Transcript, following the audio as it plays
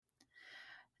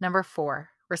Number 4,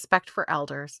 respect for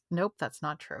elders. Nope, that's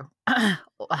not true.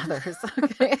 Others.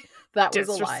 Okay. That was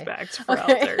a lie. Disrespect for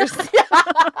Okay. elders.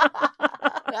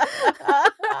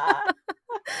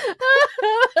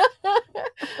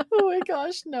 Oh my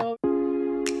gosh, no.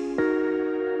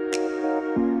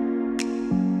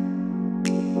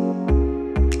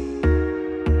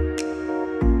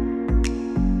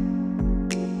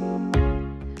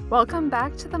 Welcome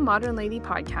back to the Modern Lady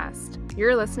Podcast.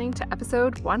 You're listening to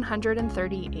episode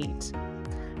 138.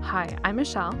 Hi, I'm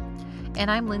Michelle.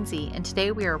 And I'm Lindsay, and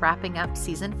today we are wrapping up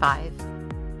season 5.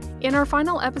 In our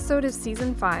final episode of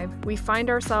season 5, we find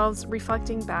ourselves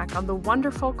reflecting back on the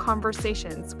wonderful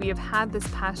conversations we have had this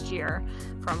past year,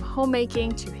 from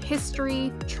homemaking to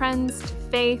history, trends to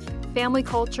faith, family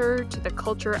culture to the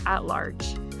culture at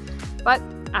large. But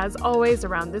as always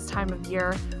around this time of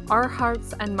year, our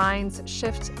hearts and minds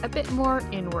shift a bit more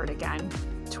inward again,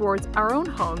 towards our own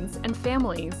homes and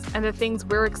families and the things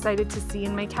we're excited to see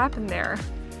and make happen there.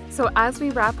 So as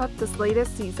we wrap up this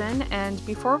latest season and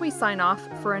before we sign off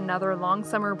for another long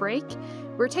summer break,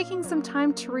 we're taking some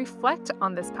time to reflect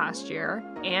on this past year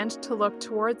and to look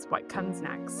towards what comes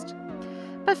next.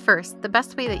 But first, the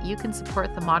best way that you can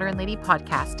support the Modern Lady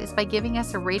Podcast is by giving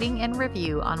us a rating and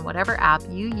review on whatever app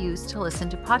you use to listen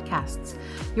to podcasts.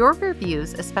 Your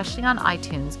reviews, especially on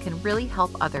iTunes, can really help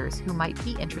others who might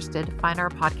be interested find our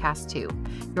podcast too.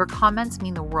 Your comments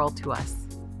mean the world to us.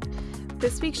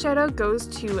 This week's shout out goes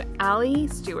to Allie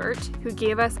Stewart, who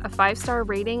gave us a 5-star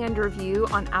rating and review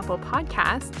on Apple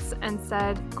Podcasts and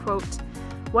said, quote,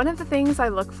 "One of the things I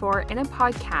look for in a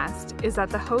podcast is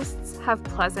that the hosts have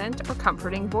pleasant or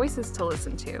comforting voices to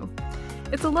listen to.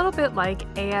 It's a little bit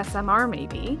like ASMR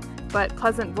maybe, but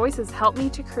pleasant voices help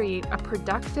me to create a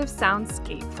productive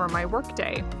soundscape for my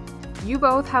workday. You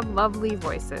both have lovely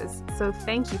voices, so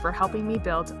thank you for helping me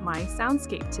build my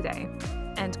soundscape today."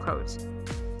 End quote.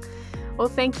 Well,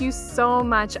 thank you so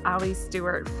much, Allie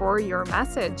Stewart, for your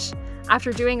message.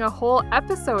 After doing a whole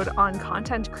episode on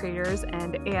content creators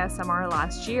and ASMR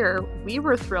last year, we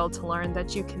were thrilled to learn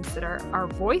that you consider our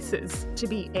voices to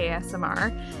be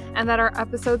ASMR and that our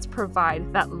episodes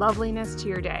provide that loveliness to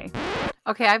your day.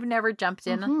 Okay, I've never jumped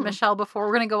in, Michelle, before.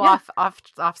 We're going to go off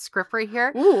script right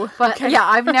here. Ooh, but okay. Yeah,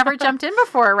 I've never jumped in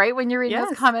before, right? When you're reading Yes.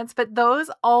 those comments, but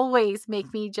those always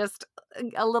make me just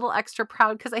a little extra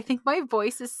proud because I think my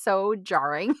voice is so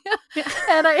jarring.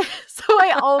 And I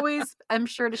always am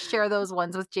sure to share those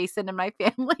ones with Jason and my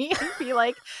family and be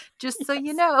like, just so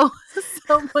you know,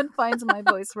 someone finds my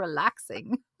voice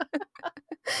relaxing.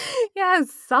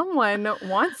 Yes, someone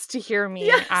wants to hear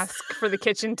me ask for the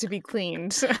kitchen to be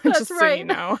cleaned. Just so you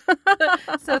know.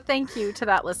 So thank you to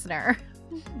that listener.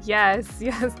 Yes.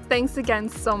 Thanks again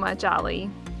so much, Allie.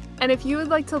 And if you would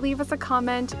like to leave us a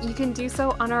comment, you can do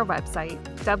so on our website,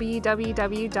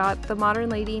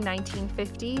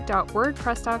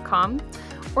 www.themodernlady1950.wordpress.com,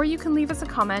 or you can leave us a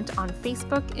comment on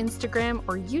Facebook, Instagram,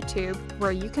 or YouTube,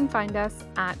 where you can find us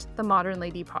at The Modern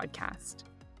Lady Podcast.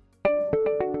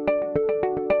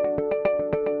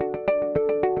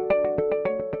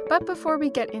 But before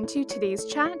we get into today's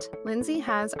chat, Lindsay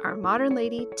has our Modern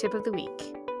Lady Tip of the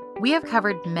Week. We have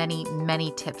covered many,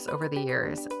 many tips over the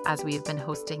years as we've been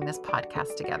hosting this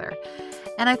podcast together.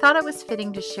 And I thought it was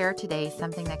fitting to share today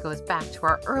something that goes back to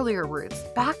our earlier roots,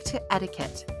 back to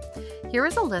etiquette. Here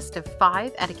is a list of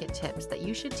 5 etiquette tips that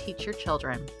you should teach your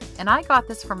children. And I got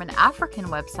this from an African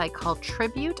website called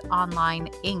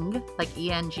tributeonlineing, like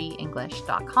ENG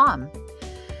English.com.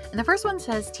 And the first one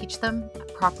says, teach them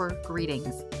proper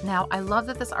greetings. Now, I love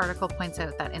that this article points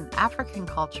out that in African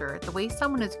culture, the way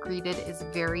someone is greeted is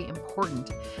very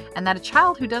important, and that a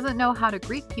child who doesn't know how to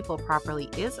greet people properly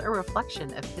is a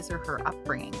reflection of his or her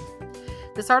upbringing.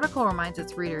 This article reminds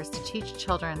its readers to teach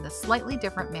children the slightly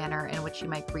different manner in which you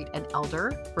might greet an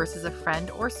elder versus a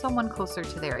friend or someone closer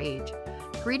to their age.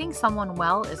 Greeting someone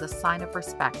well is a sign of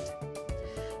respect.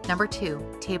 Number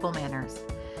 2, table manners.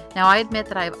 Now, I admit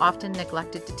that I have often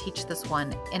neglected to teach this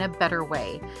one in a better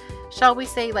way. Shall we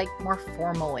say, like, more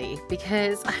formally,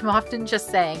 because I'm often just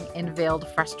saying in veiled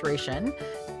frustration,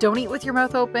 don't eat with your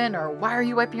mouth open, or why are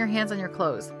you wiping your hands on your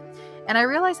clothes? And I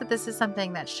realize that this is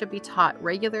something that should be taught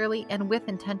regularly and with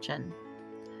intention.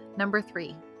 Number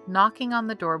 3, knocking on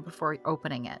the door before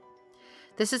opening it.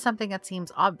 This is something that seems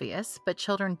obvious, but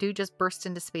children do just burst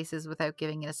into spaces without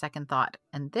giving it a second thought,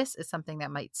 and this is something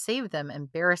that might save them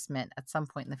embarrassment at some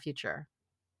point in the future.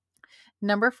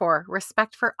 Number 4,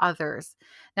 respect for others.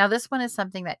 Now, this one is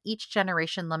something that each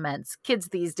generation laments. Kids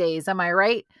these days, am I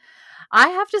right? I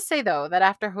have to say, though, that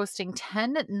after hosting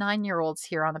 10 9-year-olds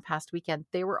here on the past weekend,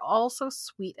 they were all so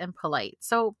sweet and polite.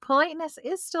 So, politeness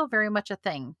is still very much a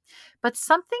thing. But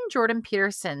something Jordan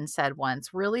Peterson said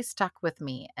once really stuck with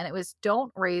me, and it was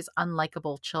don't raise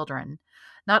unlikable children.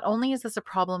 Not only is this a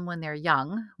problem when they're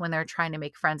young, when they're trying to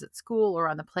make friends at school or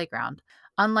on the playground,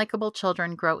 unlikable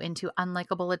children grow into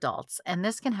unlikable adults, and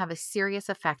this can have a serious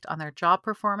effect on their job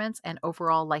performance and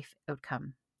overall life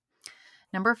outcome.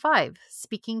 Number 5,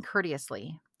 speaking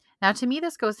courteously. Now, to me,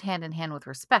 this goes hand in hand with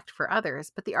respect for others,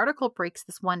 but the article breaks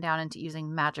this one down into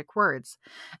using magic words.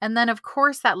 And then, of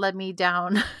course, that led me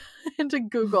down into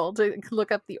Google to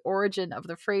look up the origin of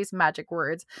the phrase magic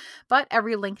words, but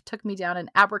every link took me down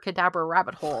an abracadabra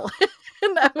rabbit hole.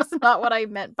 And that was not what I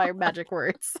meant by magic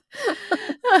words.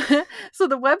 So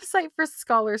the website for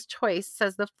Scholar's Choice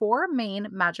says the 4 main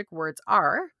magic words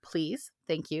are please,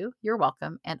 thank you, you're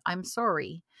welcome, and I'm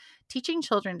sorry. Teaching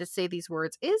children to say these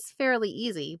words is fairly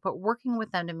easy, but working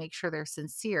with them to make sure they're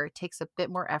sincere takes a bit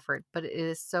more effort, but it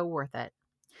is so worth it.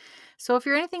 So if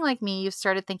you're anything like me, you've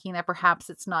started thinking that perhaps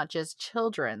it's not just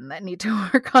children that need to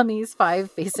work on these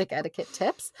 5 basic etiquette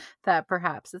tips, that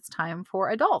perhaps it's time for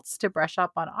adults to brush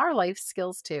up on our life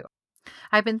skills too.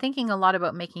 I've been thinking a lot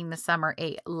about making the summer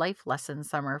a life lesson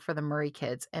summer for the Murray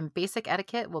kids, and basic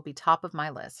etiquette will be top of my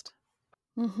list.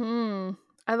 Mm-hmm.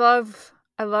 I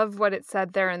love what it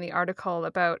said there in the article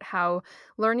about how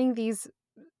learning these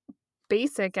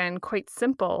basic and quite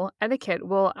simple etiquette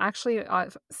will actually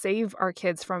save our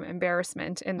kids from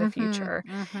embarrassment in the future.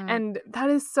 And that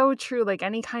is so true. Like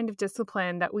any kind of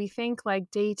discipline that we think like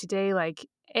day to day, like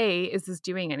A, is this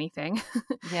doing anything?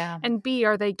 Yeah. And B,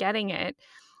 are they getting it?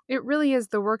 It really is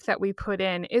the work that we put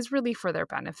in is really for their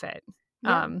benefit.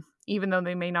 Yeah. Even though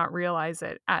they may not realize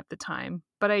it at the time.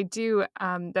 But I do,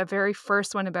 the very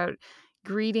first one about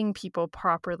greeting people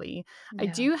properly. I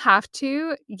Yeah. do have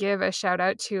to give a shout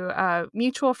out to a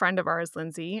mutual friend of ours,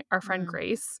 Lindsay, our friend Mm.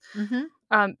 Grace,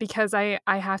 Mm-hmm. because I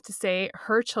have to say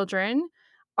her children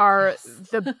are Yes.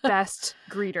 the best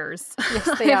greeters Yes,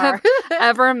 I they are. have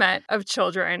ever met of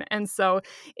children. And so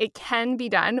it can be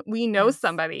done. We know Yes.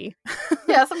 somebody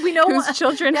Yes, we know whose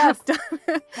children yes. have done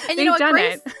it. And you They've know what, done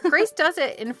Grace it. Grace does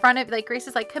it in front of, like, Grace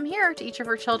is like, come here to each of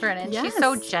her children, and she's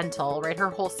so Yes. gentle, right? Her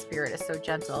whole spirit is so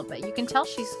gentle, but you can tell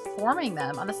she's forming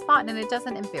them on the spot, and it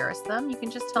doesn't embarrass them. You can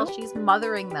just tell Nope. she's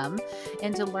mothering them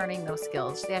into learning those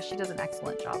skills. Yeah, she does an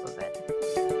excellent job of it.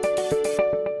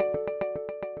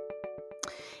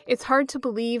 It's hard to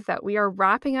believe that we are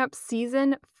wrapping up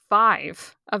season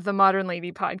 5 of the Modern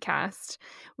Lady podcast.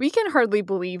 We can hardly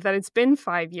believe that it's been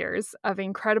 5 years of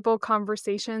incredible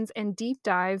conversations and deep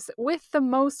dives with the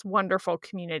most wonderful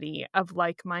community of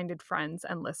like-minded friends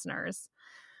and listeners.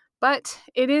 But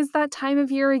it is that time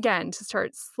of year again to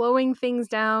start slowing things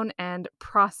down and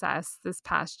process this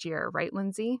past year, right,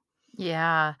 Lindsay?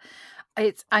 Yeah.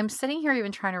 I'm sitting here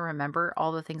even trying to remember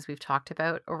all the things we've talked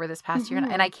about over this past year,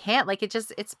 and I Mhm. can't, like,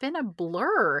 it's been a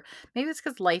blur. Maybe it's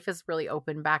because life has really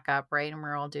opened back up, right? And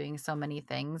we're all doing so many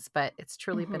things, but it's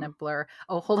truly been a Mhm. blur.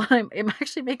 Oh, hold on. It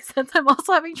actually makes sense. I'm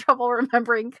also having trouble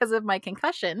remembering because of my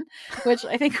concussion, which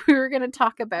I think we were going to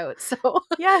talk about. So,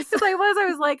 Yes. because I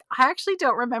was like, I actually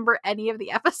don't remember any of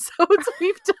the episodes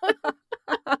we've done.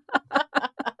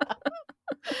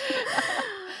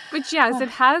 But yes, it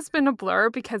has been a blur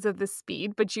because of the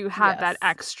speed, but you have that Yes.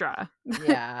 extra.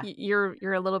 Yeah. You're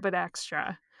a little bit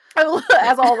extra.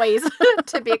 As always,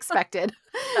 to be expected.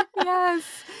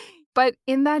 Yes. But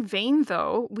in that vein,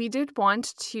 though, we did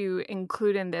want to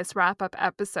include in this wrap-up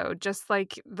episode just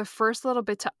like the first little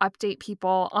bit to update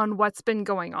people on what's been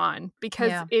going on,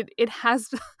 because Yeah. it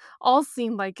has all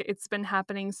seemed like it's been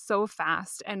happening so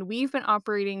fast, and we've been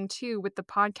operating too with the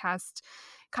podcast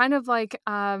kind of like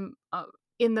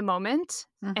in the moment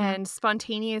Mm-hmm. and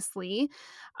spontaneously.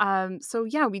 So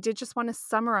yeah, we did just want to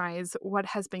summarize what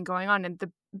has been going on. And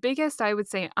the biggest, I would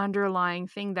say, underlying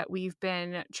thing that we've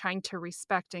been trying to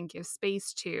respect and give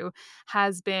space to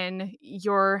has been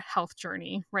your health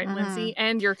journey, right, Mm-hmm. Lindsay,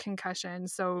 and your concussion.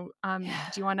 So Yeah.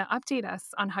 do you want to update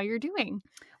us on how you're doing?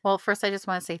 Well, first, I just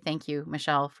want to say thank you,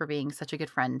 Michelle, for being such a good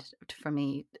friend for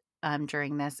me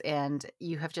during this. And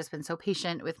you have just been so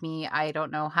patient with me. I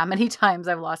don't know how many times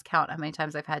I've lost count, how many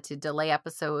times I've had to delay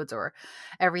episodes or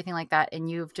everything like that. And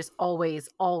you've just always,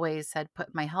 always said,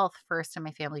 put my health first and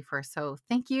my family first. So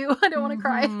thank you. I don't want to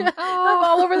cry. I'm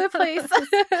all over the place.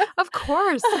 Of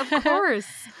course, of course.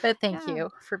 But thank Yeah. you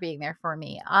for being there for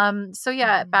me. So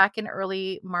yeah, Mhm. back in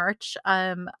early March,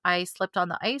 I slipped on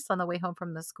the ice on the way home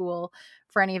from the school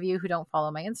for any of you who don't follow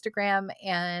my Instagram,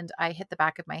 and I hit the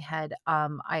back of my head.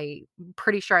 I'm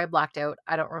pretty sure I blacked out.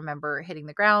 I don't remember hitting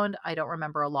the ground. I don't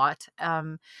remember a lot.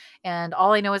 And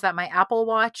all I know is that my Apple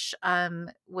Watch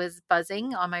was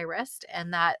buzzing on my wrist,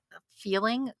 and that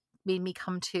feeling made me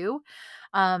come to.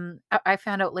 I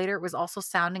found out later it was also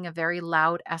sounding a very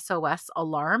loud SOS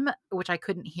alarm, which I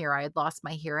couldn't hear. I had lost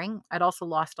my hearing. I'd also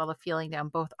lost all the feeling down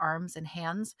both arms and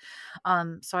hands.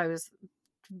 So I was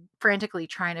frantically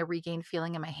trying to regain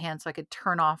feeling in my hand so I could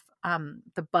turn off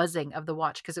the buzzing of the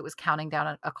watch because it was counting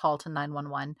down a call to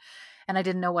 911, and I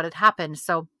didn't know what had happened.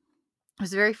 So it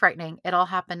was very frightening. It all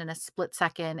happened in a split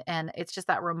second. And it's just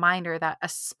that reminder that a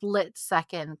split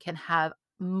second can have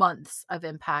months of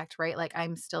impact, right? Like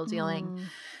I'm still dealing Mm.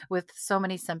 with so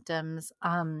many symptoms.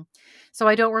 So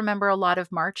I don't remember a lot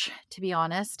of March, to be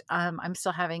honest. I'm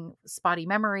still having spotty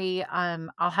memory.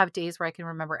 I'll have days where I can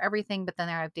remember everything, but then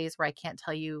I have days where I can't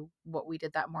tell you what we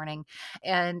did that morning.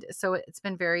 And so it's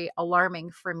been very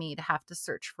alarming for me to have to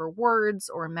search for words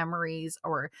or memories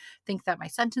or think that my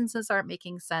sentences aren't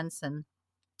making sense. And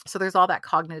so there's all that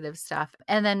cognitive stuff.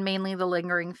 And then mainly the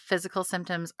lingering physical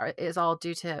symptoms is all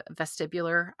due to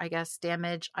vestibular, I guess,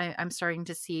 damage. I'm starting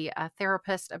to see a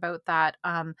therapist about that.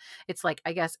 It's like,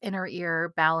 I guess, inner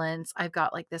ear balance. I've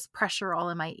got like this pressure all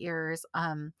in my ears.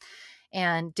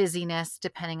 And dizziness,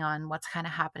 depending on what's kind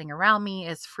of happening around me,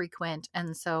 is frequent.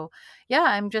 And so,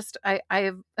 yeah,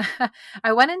 I've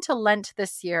I went into Lent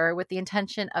this year with the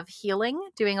intention of healing,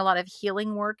 doing a lot of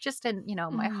healing work, just in,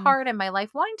 my Mm. heart and my life,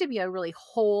 wanting to be a really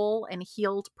whole and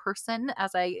healed person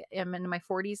as I am in my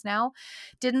 40s now.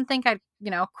 Didn't think I'd,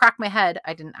 crack my head.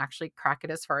 I didn't actually crack it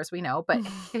as far as we know, but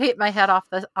hit my head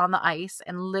on the ice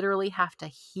and literally have to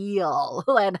heal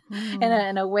and Mm.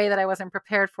 in a way that I wasn't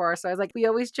prepared for. So I was like, we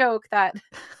always joke that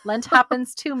Lent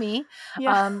happens to me.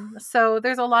 Yeah. So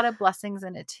there's a lot of blessings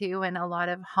in it too, and a lot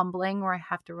of humbling where I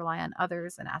have to rely on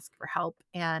others and ask for help.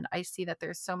 And I see that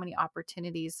there's so many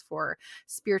opportunities for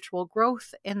spiritual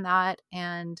growth in that,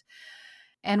 and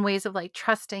ways of like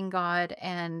trusting God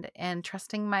and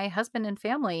trusting my husband and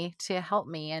family to help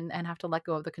me and have to let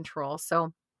go of the control.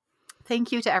 So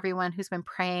thank you to everyone who's been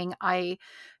praying. I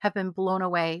have been blown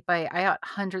away I got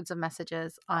hundreds of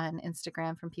messages on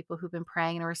Instagram from people who've been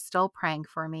praying and are still praying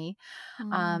for me.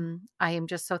 Mm. I am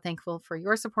just so thankful for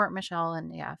your support, Michelle,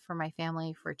 and yeah, for my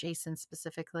family, for Jason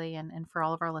specifically, and for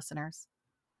all of our listeners.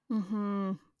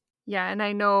 Hmm. Yeah, and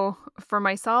I know for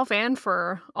myself and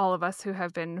for all of us who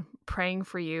have been praying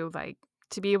for you, like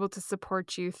to be able to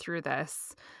support you through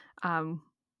this, um,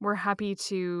 we're happy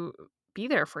to be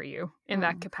there for you in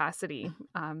that Mm. capacity,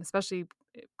 especially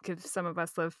because some of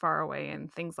us live far away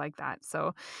and things like that.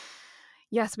 So,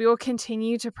 yes, we will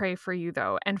continue to pray for you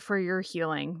though, and for your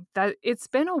healing. That it's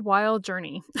been a wild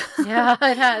journey Yeah,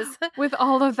 it has. with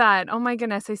all of that. Oh my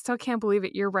goodness, I still can't believe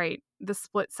it. You're right. The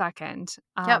split second.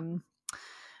 Yep.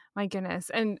 My goodness.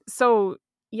 And so,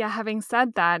 yeah, having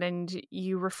said that, and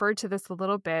you referred to this a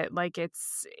little bit, like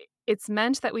it's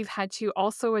meant that we've had to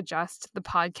also adjust the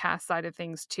podcast side of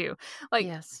things too. Like,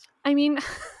 Yes. I mean,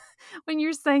 when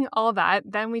you're saying all that,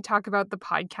 then we talk about the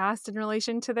podcast in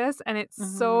relation to this, and it's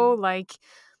so Hmm. like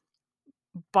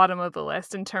bottom of the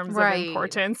list in terms of Right.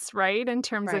 importance, right? In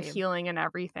terms of Right. healing and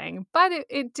everything. But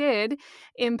it did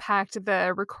impact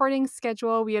the recording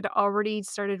schedule. We had already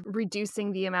started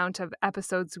reducing the amount of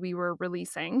episodes we were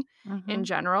releasing in Hmm.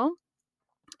 general.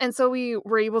 And so we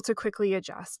were able to quickly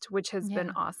adjust, which has been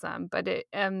Yeah. awesome. But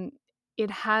it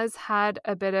has had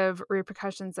a bit of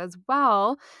repercussions as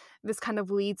well. This kind of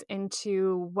leads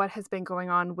into what has been going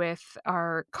on with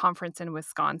our conference in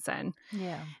Wisconsin.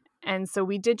 Yeah. And so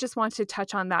we did just want to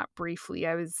touch on that briefly.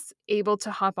 I was able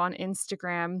to hop on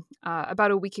Instagram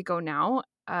about a week ago now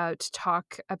to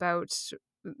talk about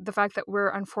the fact that we're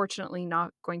unfortunately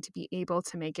not going to be able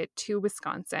to make it to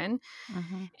Wisconsin.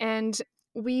 Hmm. And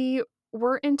we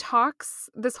were in talks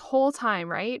this whole time,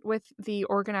 right, with the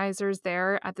organizers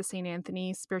there at the St.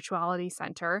 Anthony Spirituality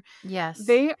Center. Yes.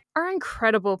 They are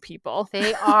incredible people.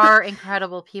 They are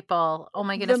incredible people. Oh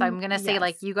my goodness. I'm going to say,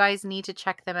 like, Yes. you guys need to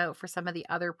check them out for some of the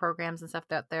other programs and stuff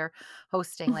that they're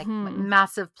hosting. Like, Mhm.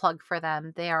 massive plug for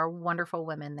them. They are wonderful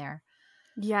women there.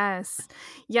 Yes.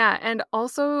 Yeah, and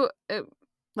also,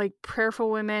 like, prayerful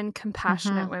women, Hmm.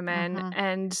 compassionate women, Hmm.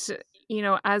 and,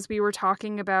 as we were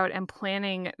talking about and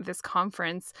planning this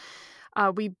conference,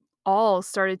 we all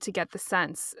started to get the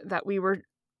sense that we were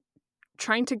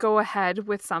trying to go ahead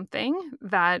with something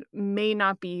that may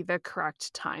not be the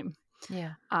correct time,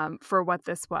 Yeah. for what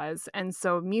this was. And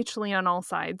so mutually on all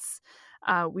sides,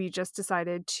 we just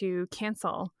decided to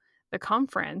cancel the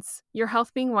conference, your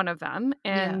health being one of them.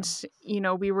 Yeah. And,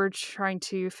 we were trying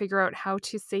to figure out how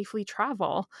to safely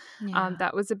travel. Yeah.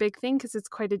 That was a big thing because it's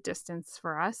quite a distance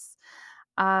for us.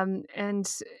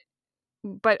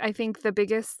 But I think the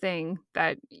biggest thing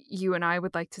that you and I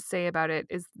would like to say about it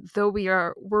is, though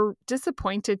we're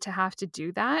disappointed to have to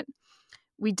do that,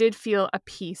 we did feel a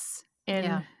peace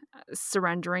Yeah. in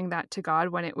surrendering that to God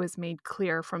when it was made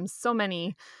clear from so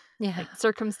many Yeah.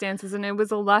 circumstances. And it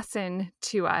was a lesson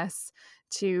to us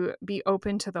to be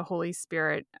open to the Holy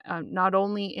Spirit, not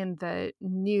only in the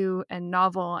new and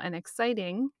novel and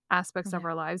exciting aspects of Yeah.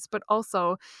 our lives, but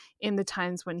also in the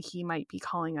times when he might be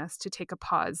calling us to take a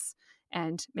pause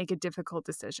and make a difficult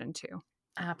decision too.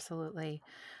 Absolutely.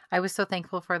 I was so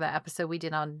thankful for the episode we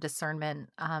did on discernment.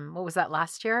 What was that,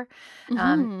 last year?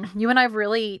 Hmm. You and I've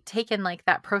really taken like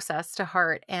that process to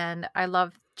heart. And I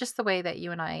love just the way that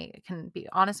you and I can be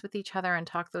honest with each other and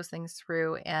talk those things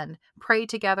through and pray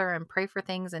together and pray for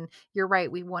things. And you're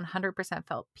right. We 100%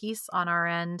 felt peace on our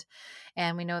end.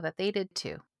 And we know that they did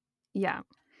too. Yeah.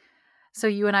 So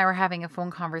you and I were having a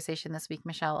phone conversation this week,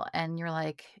 Michelle, and you're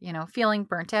like, feeling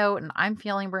burnt out, and I'm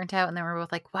feeling burnt out. And then we're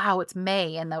both like, wow, it's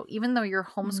May. And even though you're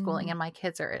homeschooling Mm. and my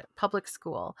kids are at public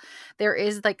school, there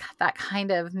is like that kind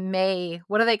of May,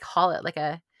 what do they call it? Like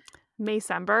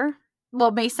Maycember.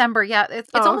 well, Maycember, yeah. It's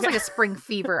Oh, almost okay. like a spring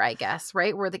fever, I guess,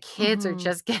 right? Where the kids are Hmm.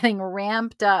 just getting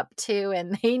ramped up too,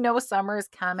 and they know summer is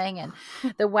coming and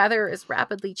the weather is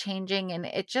rapidly changing. And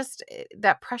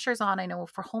that pressure's on, I know,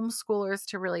 for homeschoolers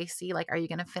to really see, like, are you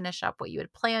going to finish up what you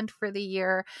had planned for the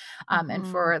year? And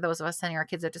Hmm. for those of us sending our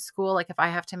kids out to school, like if I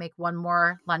have to make one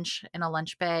more lunch in a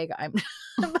lunch bag,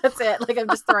 that's it. Like I'm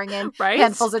just throwing in Right?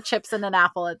 handfuls of chips and an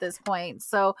apple at this point.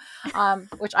 So,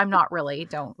 which I'm not really,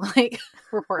 don't like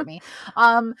report me.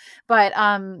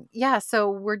 Yeah, so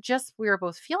we were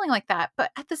both feeling like that,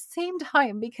 but at the same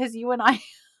time, because you and I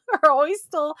are always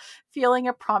still feeling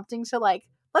a prompting to like,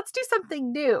 let's do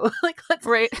something new. Like let's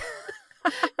Right.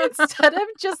 instead of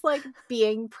just like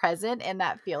being present in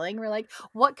that feeling, we're like,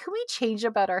 what can we change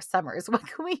about our summers? What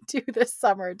can we do this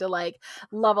summer to like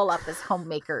level up as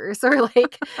homemakers or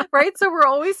like, right? So we're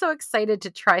always so excited to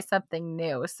try something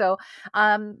new. So,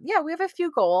 yeah, we have a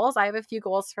few goals. I have a few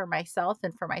goals for myself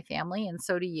and for my family, and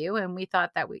so do you. And we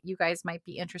thought that you guys might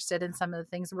be interested in some of the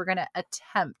things we're going to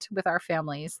attempt with our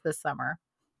families this summer.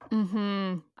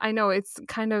 I know it's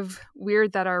kind of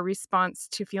weird that our response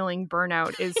to feeling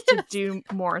burnout is to Yes. do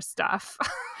more stuff.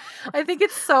 I think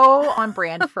it's so on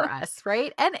brand for us,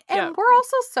 right? And Yep. we're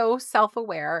also so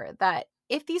self-aware that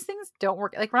if these things don't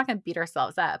work, like we're not going to beat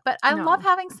ourselves up, but I love No.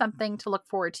 having something to look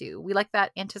forward to. We like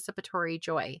that anticipatory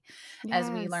joy, as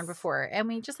we learned Yes. before. And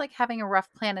we just like having a rough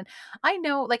plan. And I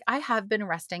know, like, I have been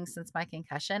resting since my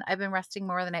concussion. I've been resting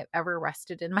more than I've ever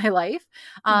rested in my life.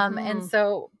 And Hmm.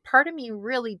 so part of me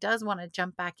really does want to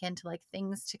jump back into like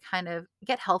things to kind of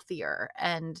get healthier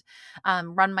and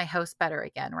run my house better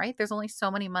again, right? There's only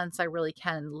so many months I really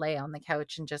can lay on the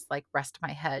couch and just like rest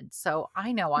my head. So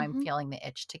I know I'm Hmm. feeling the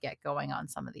itch to get going on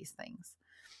some of these things.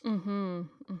 Hmm.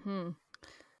 Hmm.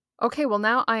 Okay, well,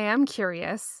 now I am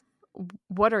curious.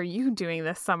 What are you doing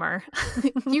this summer?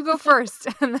 You go first,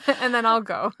 and then I'll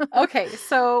go. Okay,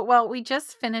 so well, we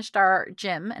just finished our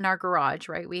gym in our garage,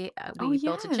 right? We Oh, we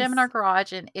built a gym in our yes.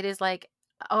 garage, and it is like,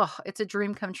 oh, it's a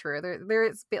dream come true.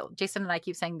 There's Jason and I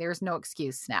keep saying there's no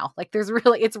excuse now. Like there's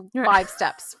really, it's Right. 5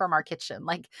 steps from our kitchen.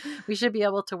 Like we should be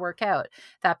able to work out.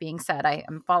 That being said, I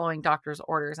am following doctor's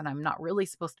orders, and I'm not really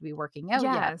supposed to be working out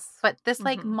yet. Yes. But this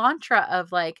like Hmm. mantra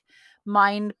of like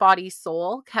mind, body,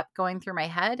 soul kept going through my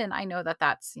head, and I know that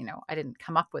that's, I didn't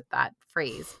come up with that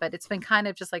phrase, but it's been kind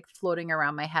of just like floating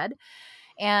around my head.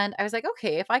 And I was like,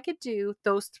 okay, if I could do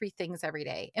those 3 things every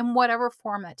day in whatever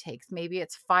form that takes, maybe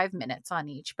it's 5 minutes on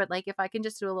each, but like if I can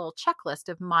just do a little checklist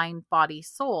of mind, body,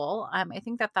 soul, I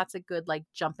think that that's a good like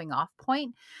jumping off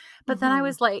point. But then I Hmm.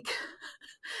 was like,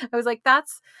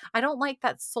 I don't like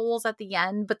that soul's at the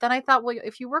end. But then I thought, well,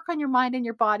 if you work on your mind and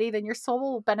your body, then your soul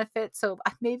will benefit. So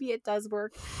maybe it does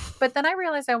work. But then I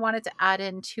realized I wanted to add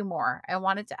in 2 more. I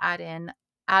wanted to add in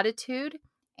attitude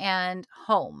and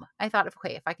home. I thought,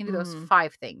 okay, if I can do those Hmm.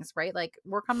 5 things, right? Like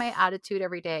work on my attitude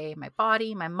every day, my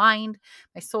body, my mind,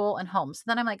 my soul, and home. So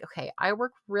then I'm like, okay, I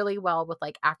work really well with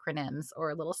like acronyms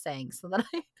or little sayings. So then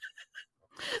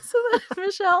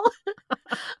Michelle,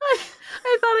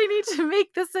 I thought I need to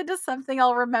make this into something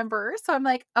I'll remember. So I'm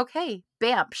like, okay,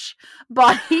 BAMPsh,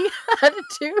 body,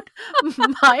 attitude,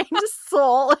 mind,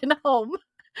 soul, and home.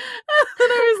 And then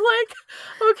I was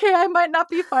like, okay, I might not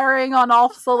be firing on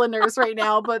all cylinders right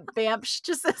now, but BAMPsh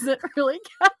just isn't really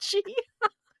catchy.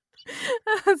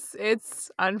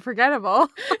 It's unforgettable.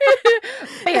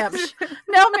 Bamsh.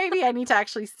 Now maybe I need to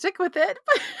actually stick with it.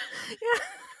 Yeah.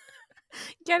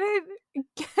 Get it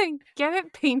get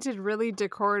it painted really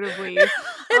decoratively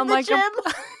In on the like a gym,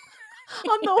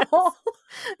 on the wall,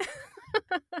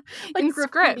 like in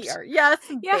graffiti script. art. Yes,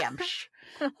 Yeah. Bamsh.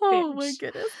 Oh my Bamsh.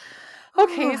 goodness.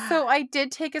 Okay, so I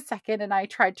did take a second and I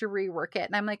tried to rework it,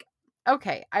 and I'm like,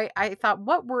 okay, I thought,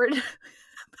 what word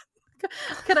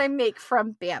could I make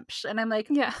from Bamsh? And I'm like,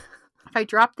 Yeah. if I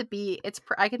drop the B,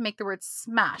 I could make the word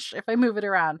smash if I move it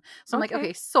around. So I'm like, Okay.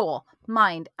 okay, soul,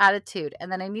 mind, attitude,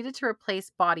 and then I needed to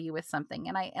replace body with something,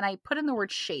 and I put in the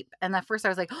word shape. And at first I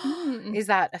was like, Mm. is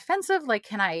that offensive? Like,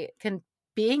 can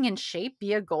being in shape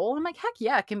be a goal? I'm like, heck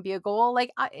yeah, it can be a goal.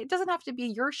 Like, it doesn't have to be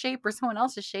your shape or someone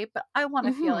else's shape, but I want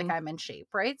to feel like Mhm. I'm in shape,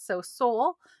 right? So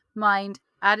soul, mind,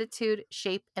 attitude,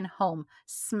 shape, and home.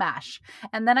 Smash.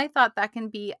 And then I thought that can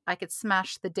be, I could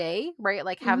smash the day, right?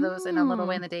 Like have those in a little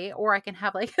way in Mm. the day, or I can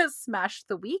have like a smash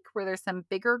the week where there's some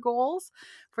bigger goals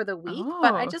for the week.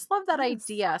 But I Oh, just love that yes.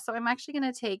 idea. So I'm actually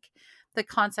going to take the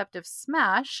concept of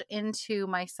smash into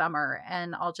my summer,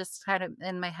 and I'll just kind of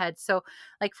in my head. So,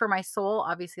 like for my soul,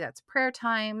 obviously that's prayer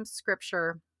time,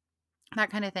 scripture, that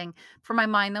kind of thing. For my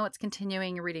mind, though, it's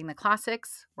continuing reading the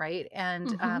classics, right? And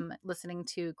Mhm. listening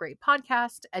to great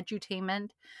podcast,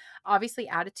 edutainment. Obviously,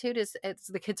 attitude is it's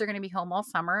the kids are going to be home all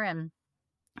summer, and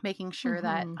making sure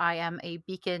that Mhm. I am a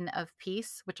beacon of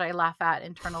peace, which I laugh at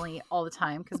internally all the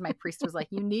time because my priest was like,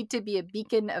 "You need to be a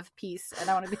beacon of peace," and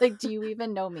I want to be like, "Do you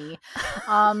even know me?"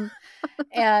 Um,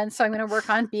 and so I'm going to work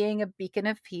on being a beacon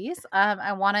of peace.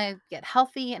 I want to get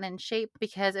healthy and in shape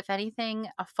because, if anything,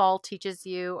 a fall teaches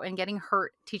you, and getting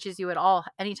hurt teaches you at all,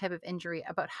 any type of injury,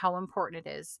 about how important it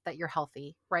is that you're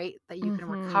healthy, right? That you can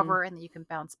Mhm. recover and that you can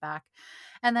bounce back.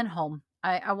 And then home.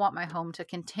 I want my home to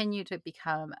continue to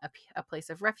become a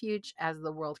place of refuge as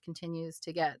the world continues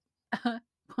to get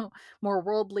more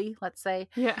worldly, let's say.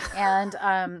 Yeah.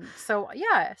 And so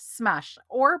yeah, smash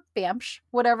or bamsh,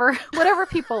 whatever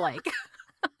people like.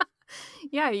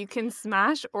 Yeah, you can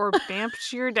smash or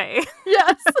bamsh your day.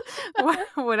 Yes.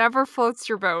 Whatever floats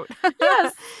your boat.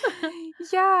 Yes.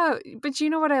 Yeah, but you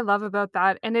know what I love about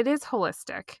that? And it is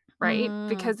holistic, right? Mm,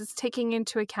 Because it's taking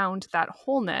into account that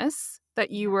wholeness that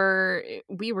yeah.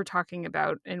 we were talking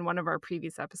about in one of our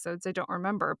previous episodes. I don't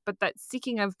remember, but that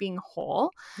seeking of being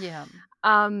whole, Yeah.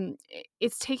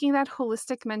 it's taking that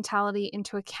holistic mentality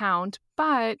into account,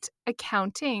 but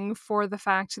accounting for the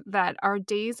fact that our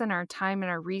days and our time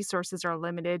and our resources are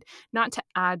limited, not to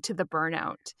add to the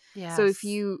burnout. So if Yes.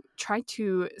 you try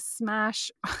to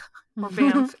smash or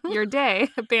bamf your day,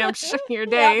 bamsh your Yep,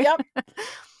 day, yep.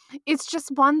 it's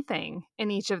just one thing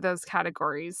in each of those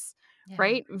categories. Yeah.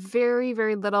 Right? Very,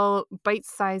 very little bite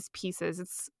sized pieces.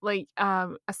 It's like a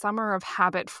summer of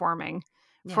habit forming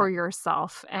Yeah. for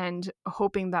yourself and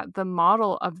hoping that the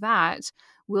model of that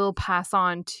will pass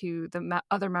on to the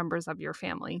other members of your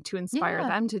family to inspire Yeah.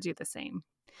 them to do the same.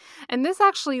 And this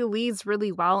actually leads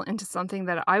really well into something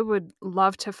that I would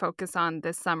love to focus on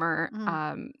this summer,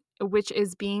 Mm. which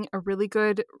is being a really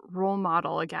good role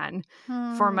model again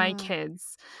for my Mm.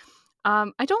 kids.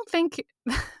 I don't think,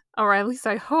 or at least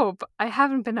I hope, I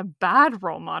haven't been a bad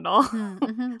role model Mhm,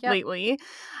 mhm, yep. lately.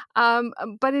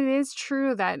 But it is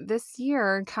true that this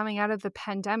year, coming out of the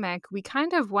pandemic, we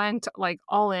kind of went like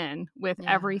all in with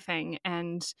Yeah. everything.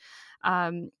 And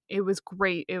it was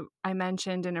great. I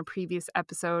mentioned in a previous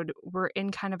episode, we're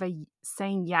in kind of a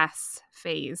saying yes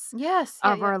phase Yes.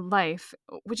 Yeah, of yeah. our life,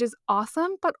 which is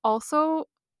awesome, but also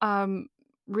um,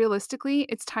 realistically,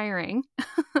 it's tiring.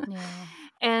 Yeah.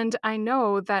 And I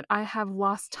know that I have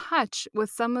lost touch with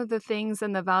some of the things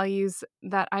and the values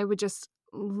that I would just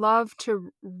love to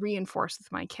reinforce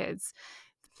with my kids.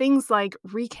 Things like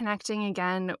reconnecting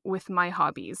again with my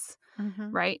hobbies, Mhm.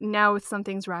 right? Now, with some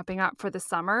things wrapping up for the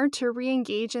summer, to re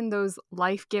engage in those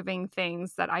life giving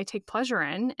things that I take pleasure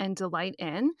in and delight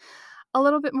in a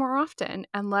little bit more often,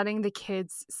 and letting the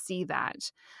kids see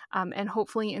that, and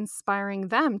hopefully inspiring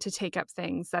them to take up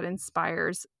things that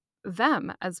inspires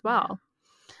them as Yeah. well.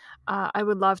 I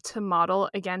would love to model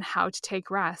again how to take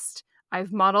rest.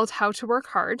 I've modeled how to work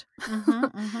hard.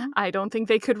 Mhm, mhm. I don't think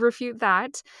they could refute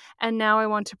that. And now I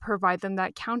want to provide them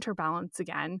that counterbalance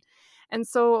again. And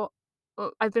so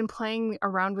I've been playing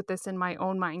around with this in my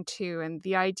own mind too. And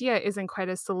the idea isn't quite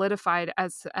as solidified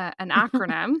as an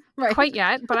acronym Right. quite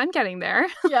yet, but I'm getting there.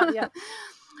 Yeah, yeah.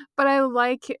 But I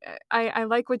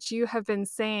like what you have been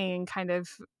saying. Kind of,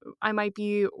 I might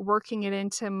be working it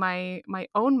into my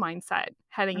own mindset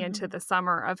heading into Mhm. the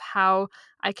summer of how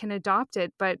I can adopt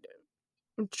it. But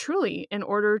truly, in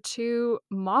order to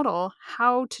model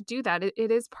how to do that,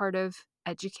 it is part of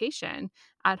education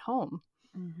at home.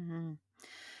 Mm-hmm.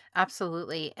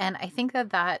 Absolutely. And I think that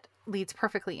that leads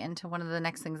perfectly into one of the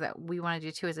next things that we want to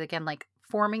do too is again, like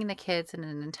forming the kids in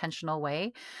an intentional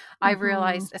way. I've Hmm.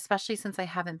 realized, especially since I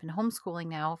haven't been homeschooling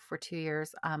now for 2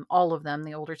 years, all of them,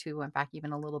 the older two went back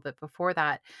even a little bit before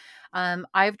that.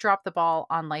 I've dropped the ball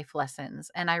on life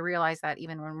lessons. And I realized that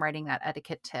even when writing that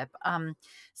etiquette tip.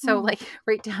 So Mm. like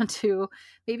right down to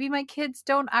maybe my kids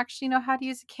don't actually know how to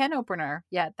use a can opener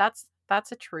yet. That's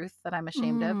a truth that I'm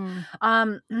ashamed of.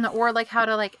 Mm. Or like how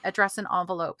to like address an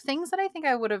envelope, things that I think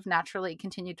I would have naturally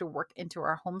continued to work into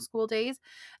our homeschool days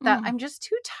that Mm. I'm just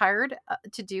too tired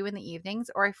to do in the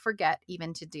evenings, or I forget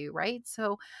even to do, right?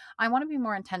 So I want to be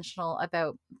more intentional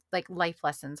about like life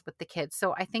lessons with the kids.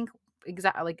 So I think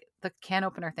exactly like the can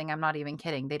opener thing, I'm not even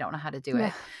kidding, they don't know how to do Yeah.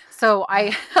 it. So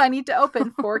I I need to open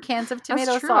 4 cans of That's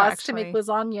tomato true, sauce to make actually.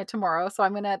 lasagna tomorrow. So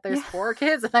I'm gonna, there's Yeah. 4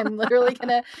 kids and I'm literally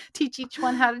gonna teach each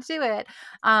one how to do it.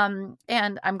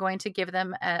 And I'm going to give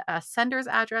them a sender's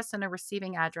address and a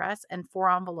receiving address and 4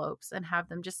 envelopes and have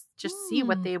them just see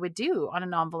what Mm. they would do on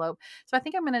an envelope. So I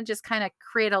think I'm going to just kind of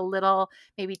create a little,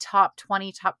 maybe top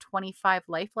 20, top 25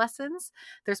 life lessons.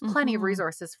 There's plenty of Mhm.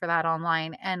 resources for that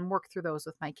online, and work through those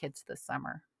with my kids this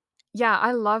summer. Yeah,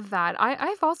 I love that.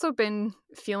 I've also been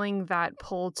feeling that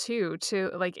pull too to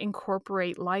like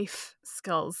incorporate life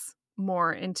skills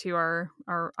more into our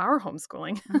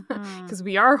homeschooling Mm-hmm. because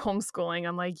we are homeschooling.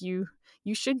 I'm like you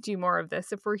should do more of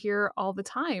this if we're here all the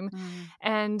time. Mm.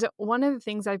 And one of the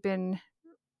things I've been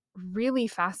really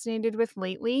fascinated with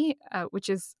lately, which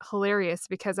is hilarious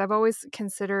because I've always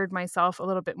considered myself a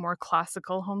little bit more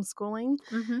classical homeschooling.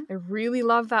 Mm-hmm. I really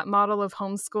love that model of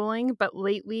homeschooling, but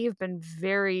lately I've been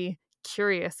very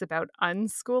curious about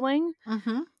unschooling.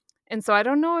 Mm-hmm. And so I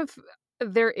don't know if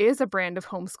there is a brand of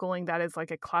homeschooling that is like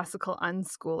a classical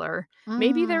unschooler.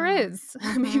 Maybe there Mm. is.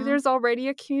 Maybe Mm-hmm. there's already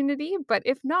a community, but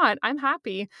if not, I'm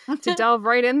happy to delve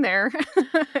right in there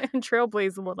and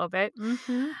trailblaze a little bit.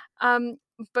 Mm-hmm. Um,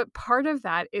 but part of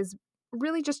that is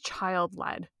really just child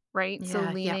led, right? So Yeah.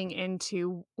 Yeah. leaning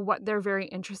into what they're very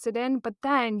interested in, but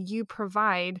then you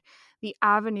provide the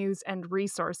avenues and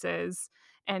resources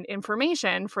and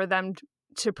information for them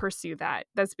to pursue that.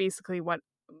 That's basically what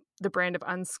the brand of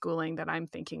unschooling that I'm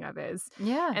thinking of is.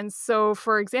 Yeah. And so,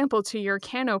 for example, to your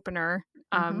can opener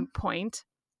Mm-hmm. point,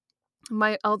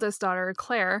 my eldest daughter,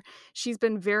 Claire, she's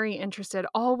been very interested,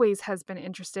 always has been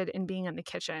interested in being in the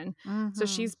kitchen. So Mm-hmm.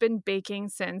 she's been baking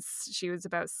since she was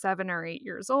about 7 or 8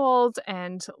 years old.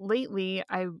 And lately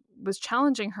I was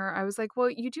challenging her. I was like, well,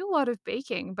 you do a lot of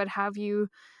baking, but have you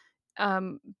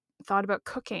um, thought about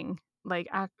cooking like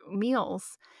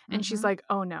meals? And she's Mm-hmm. like,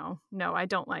 oh, no, I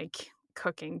don't like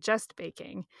cooking, just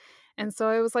baking. And so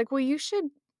I was like, well, you should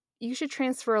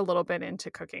transfer a little bit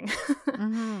into cooking.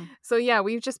 Mm-hmm. So yeah,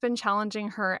 we've just been challenging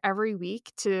her every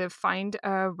week to find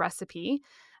a recipe,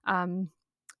 um,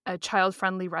 a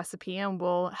child-friendly recipe, and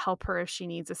we'll help her if she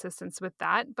needs assistance with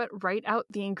that, but write out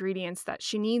the ingredients that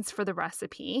she needs for the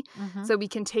recipe Mm-hmm. so we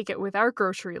can take it with our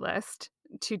grocery list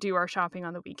to do our shopping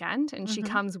on the weekend. And she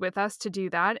Mm-hmm. comes with us to do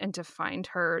that and to find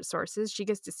her sources. She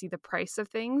gets to see the price of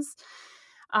things.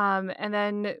 And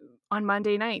then on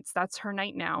Monday nights, that's her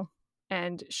night now.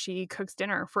 And she cooks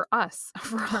dinner for us,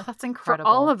 Oh, that's for all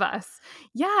incredible. of us.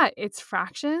 Yeah, it's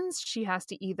fractions. She has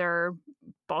to either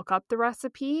bulk up the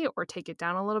recipe or take it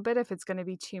down a little bit if it's going to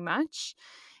be too much.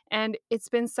 And it's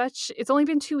only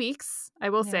been 2 weeks, I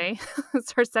will Yeah. say.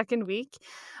 It's her second week.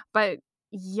 But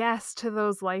yes, to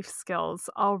those life skills.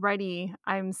 Already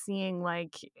I'm seeing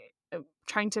like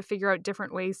trying to figure out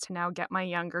different ways to now get my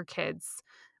younger kids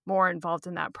more involved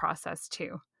in that process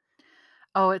too.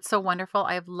 Oh, it's so wonderful.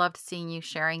 I've loved seeing you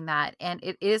sharing that. And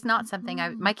it is not something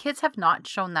Mhm. my kids have not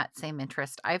shown that same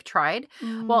interest. I've tried.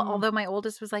 Well, Mm. although my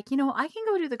oldest was like, I can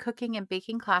go do the cooking and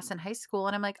baking class in high school.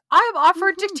 And I'm like, I've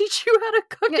offered to Mhm. teach you how to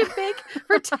cook Yeah. and bake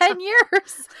for 10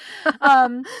 years.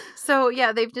 So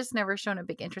yeah, they've just never shown a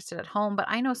big interest at home. But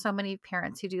I know so many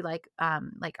parents who do like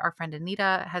our friend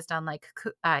Anita has done like,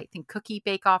 I think cookie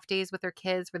bake off days with her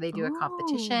kids where they do a Oh.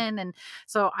 competition. And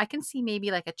so I can see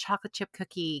maybe like a chocolate chip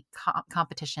cookie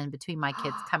competition between my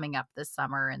kids coming up this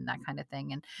summer and that kind of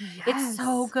thing. And it's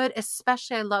so Yes. good.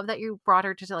 Especially, I love that you brought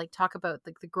her to like talk about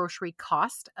like the grocery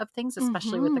cost of things,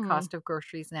 especially with the Mhm. cost of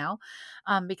groceries now.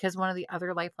 Because one of the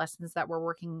other life lessons that we're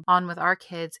working on with our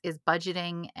kids is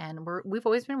budgeting, and we've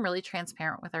always been really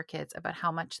transparent with our kids about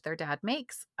how much their dad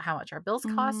makes, how much our bills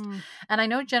cost. Mm. And I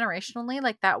know generationally,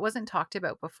 like that wasn't talked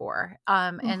about before.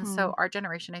 And Mhm. so our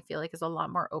generation, I feel like, is a lot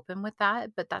more open with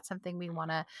that. But that's something we want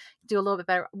to do a little bit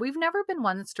better. We've never been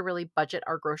ones to really budget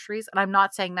our groceries. And I'm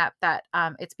not saying that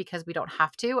it's because we don't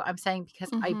have to. I'm saying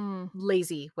because I'm Mm-hmm.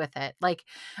 lazy with it. Like,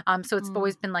 so it's Mm.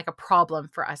 always been like a problem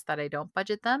for us that I don't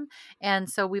budget them. And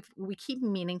so we keep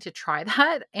meaning to try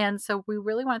that. And so we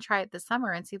really want to try it this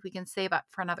summer and see if we can save up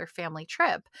for another family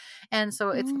trip. And so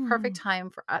it's the perfect Mm. time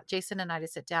for Jason and I to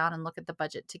sit down and look at the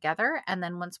budget together. And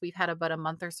then once we've had about a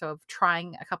month or so of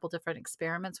trying a couple different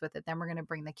experiments with it, then we're going to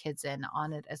bring the kids in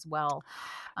on it as well,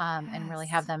 and really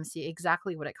have Yes. them see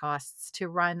exactly what it costs to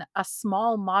run a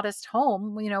small, modest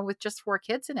home, with just 4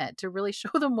 kids in it, to really show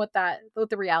them what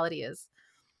the reality is.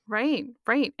 Right,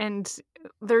 right. And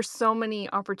there's so many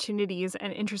opportunities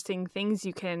and interesting things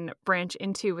you can branch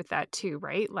into with that too,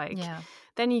 right? Like Yeah.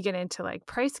 then you get into like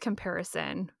price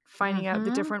comparison, finding out the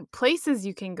Mm-hmm. different places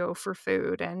you can go for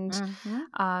food. And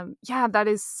Mm-hmm. yeah, that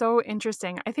is so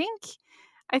interesting. I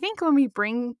think when we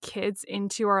bring kids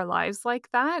into our lives like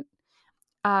that,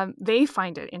 they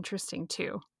find it interesting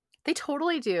too. They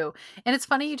totally do. And it's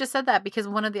funny you just said that, because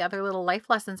one of the other little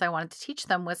life lessons I wanted to teach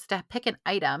them was to pick an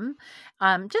item,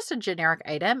 just a generic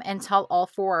item, and tell all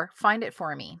 4, find it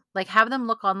for me. Like, have them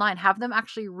look online, have them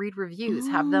actually read reviews,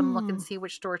 have them look and Mm. see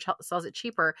which store sells it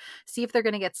cheaper, see if they're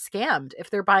going to get scammed, if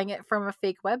they're buying it from a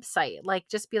fake website. Like,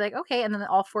 just be like, okay. And then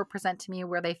all 4 present to me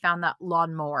where they found that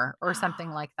lawnmower or something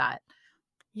like that.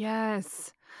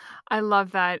 Yes. I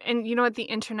love that. And you know what? The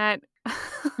internet,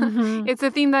 Hmm. it's a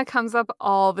theme that comes up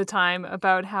all the time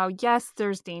about how, yes,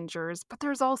 there's dangers, but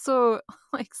there's also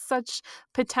like such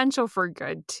potential for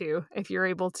good too, if you're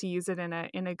able to use it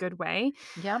in a good way.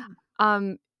 Yep.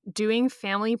 Um, Doing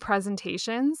family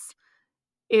presentations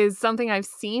is something I've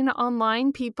seen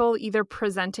online, people either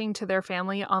presenting to their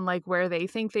family on like where they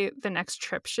think the next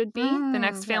trip should be, the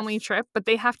next family Yes. trip, but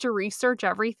they have to research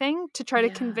everything to try to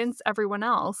Yes. convince everyone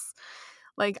else.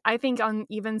 Like, I think on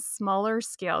even smaller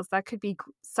scales, that could be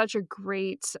such a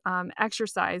great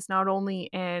exercise, not only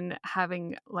in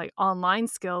having like online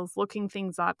skills, looking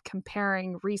things up,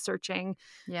 comparing, researching,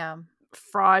 Yeah.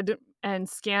 fraud and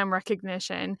scam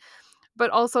recognition, but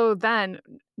also then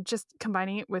just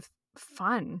combining it with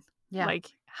fun. Yeah.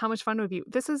 Like, how much fun would be?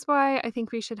 This is why I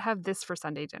think we should have this for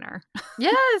Sunday dinner.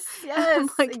 Yes. And Yes.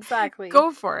 like, Exactly.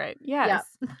 go for it. Yeah.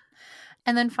 Yes.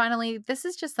 And then finally, this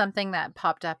is just something that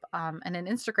popped up in an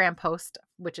Instagram post,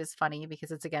 which is funny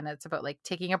because it's about like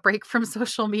taking a break from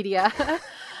social media.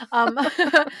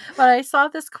 But I saw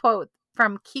this quote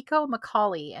from Kiko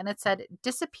Macaulay, and it said,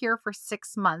 "Disappear for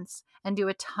 6 months and do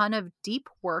a ton of deep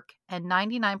work, and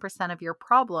 99% of your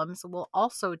problems will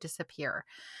also disappear."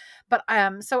 But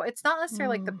so it's not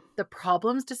necessarily like the Mm. the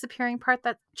problems disappearing part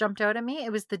that jumped out at me.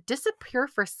 It was the disappear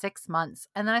for 6 months,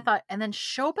 and then I thought, and then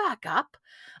show back up,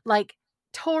 like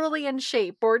totally in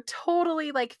shape, or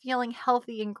totally like feeling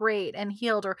healthy and great and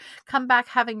healed, or come back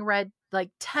having read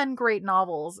like 10 great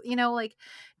novels, like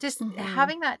just Mhm.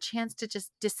 having that chance to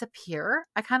just disappear.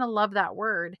 I kind of love that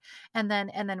word. And then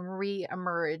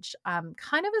re-emerge,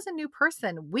 kind of as a new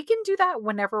person. We can do that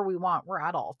whenever we want. We're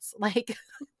adults. Like,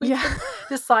 we Yeah. can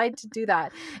decide to do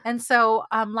that. And so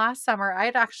last summer, I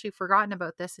had actually forgotten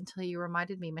about this until you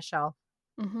reminded me, Michelle.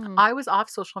 Mhm. I was off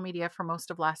social media for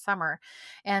most of last summer.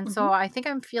 And Mhm. so I think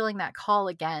I'm feeling that call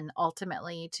again,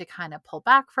 ultimately, to kind of pull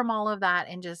back from all of that.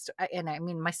 And and I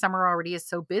mean, my summer already is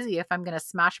so busy. If I'm going to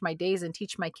smash my days and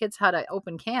teach my kids how to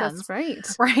open That's cans,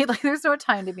 right. right? Like, there's no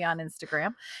time to be on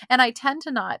Instagram. And I tend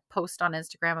to not post on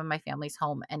Instagram in my family's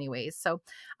home anyways. So,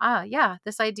 yeah,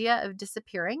 this idea of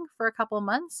disappearing for a couple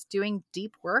months, doing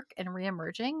deep work and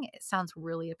reemerging, it sounds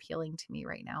really appealing to me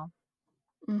right now.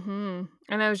 Mhm.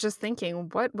 And I was just thinking,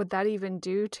 what would that even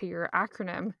do to your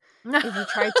acronym if you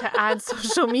tried to add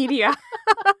social media?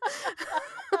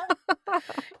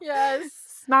 Yes.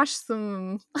 Smash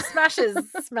some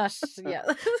Smashes, smash, yeah.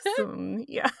 some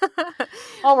yeah.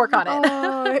 I'll work on it.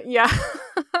 Oh, yeah.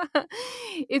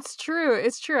 It's true,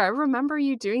 it's true. I remember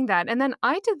you doing that, and then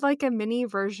I did, like, a mini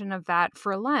version of that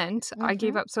for Lent. I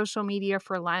gave Mhm. up social media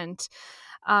for Lent,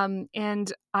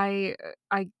 and I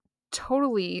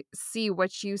totally see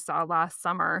what you saw last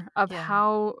summer of Yeah,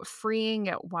 how freeing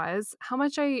it was, how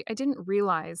much I didn't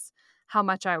realize how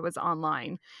much I was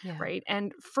online, yeah, right?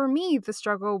 And for me, the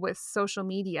struggle with social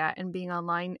media and being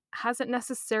online hasn't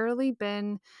necessarily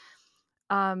been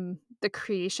the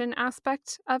creation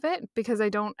aspect of it because I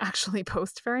don't actually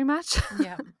post very much.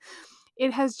 yeah,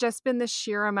 It has just been the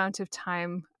sheer amount of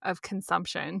time of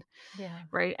consumption, yeah,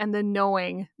 right? And the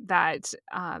knowing that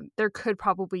there could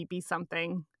probably be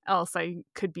something else I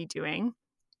could be doing.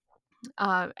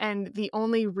 And the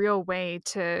only real way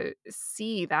to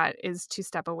see that is to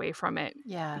step away from it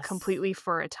Yes. completely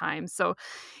for a time. So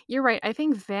you're right. I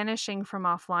think vanishing from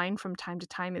offline from time to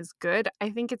time is good. I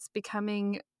think it's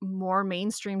becoming more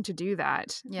mainstream to do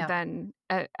that Yeah. than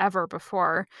ever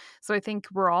before. So I think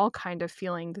we're all kind of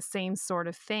feeling the same sort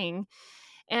of thing.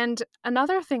 And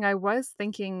another thing I was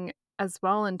thinking as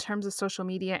well in terms of social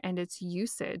media and its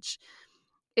usage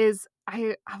is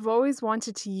have always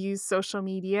wanted to use social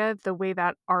media the way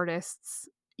that artists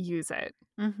use it.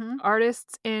 Mm-hmm.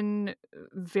 Artists in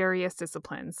various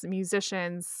disciplines,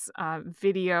 musicians,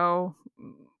 video,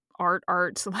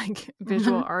 art, like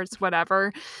visual arts,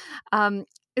 whatever, um,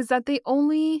 is that they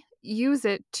only use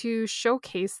it to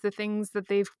showcase the things that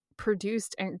they've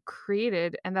produced and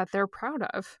created and that they're proud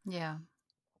of. Yeah.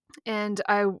 And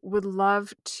I would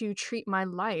love to treat my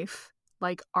life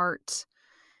like art.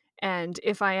 And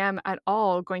if I am at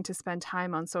all going to spend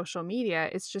time on social media,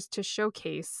 it's just to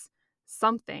showcase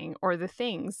something or the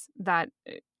things that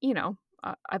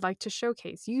I'd like to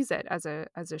showcase. Use it as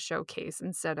a showcase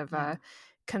instead of Yeah. a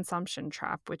consumption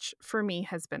trap, which for me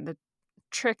has been the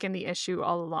trick and the issue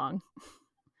all along.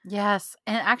 Yes,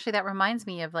 and actually that reminds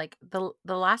me of like the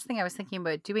last thing I was thinking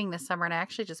about doing this summer, and I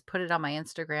actually just put it on my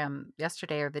Instagram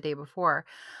yesterday or the day before.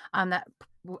 That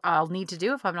I'll need to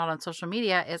do if I'm not on social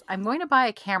media is I'm going to buy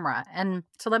a camera. And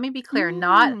so let me be clear,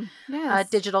 not a Yes,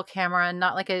 digital camera,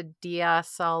 not like a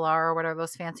DSLR or whatever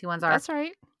those fancy ones are. that's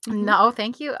right. Hmm. No,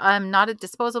 thank you. Not a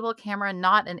disposable camera,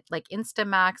 not an like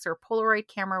Instamax or Polaroid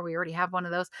camera. We already have one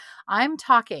of those. I'm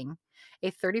talking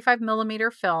a 35 millimeter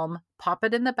film, pop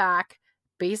it in the back,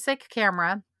 basic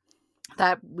camera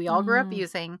that we all grew up Mm.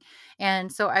 using. And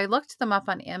so I looked them up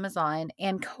on Amazon,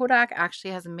 and Kodak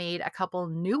actually has made a couple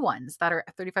new ones that are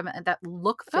 35 that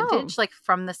look Oh. vintage, like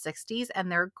from the 60s, and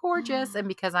they're gorgeous. And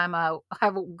because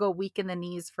go weak in the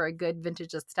knees for a good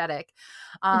vintage aesthetic,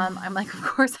 I'm like, of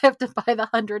course I have to buy the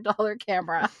 $100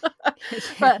 camera.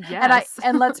 But Yes.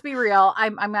 and let's be real,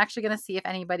 I'm actually going to see if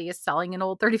anybody is selling an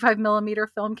old 35 millimeter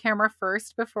film camera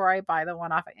first before I buy the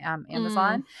one off Mm.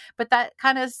 Amazon. But that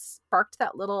kind of sparked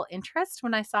that little interest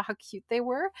when I saw how cute they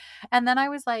were. And then I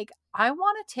was like, I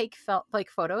want to take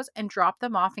photos and drop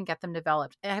them off and get them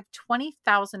developed. And I have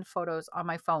 20,000 photos on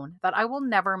my phone that I will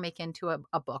never make into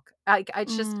a book. I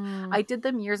Mm. did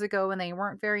them years ago and they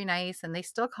weren't very nice and they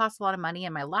still cost a lot of money.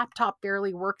 And my laptop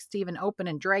barely works to even open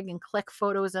and drag and click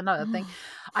photos and other thing.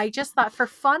 I just thought for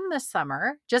fun this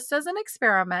summer, just as an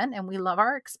experiment, and we love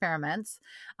our experiments,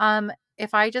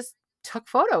 if I just took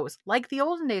photos like the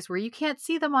olden days where you can't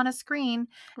see them on a screen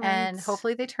and Right.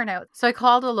 hopefully they turn out. So I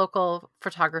called a local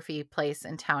photography place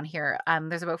in town here.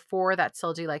 There's about 4 that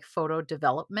still do like photo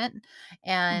development.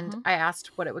 And Mhm. I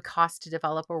asked what it would cost to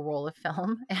develop a roll of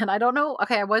film. And I don't know.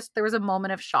 Okay. There was a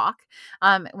moment of shock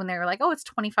when they were like, oh, it's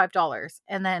 $25.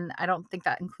 And then I don't think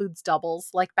that includes doubles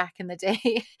like back in the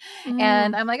day.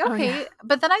 And Mm. I'm like, Oh, yeah. okay.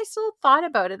 But then I still thought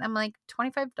about it. I'm like,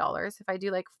 $25 if I do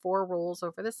like 4 rolls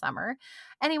over the summer.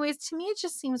 Anyways, to me, it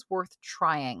just seems worth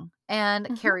trying and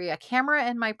Mhm. carry a camera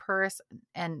in my purse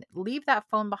and leave that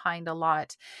phone behind a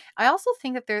lot. I also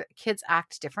think that their kids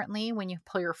act differently when you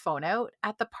pull your phone out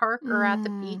at the park or at the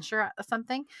Mm. beach or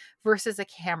something versus a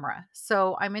camera.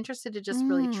 So I'm interested to just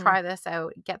really Mm. try this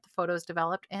out, get the photos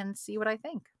developed, and see what I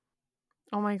think.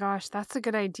 Oh my gosh, that's a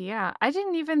good idea. I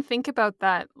didn't even think about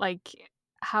that, like,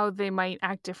 how they might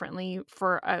act differently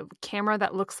for a camera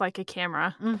that looks like a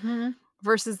camera Mm-hmm.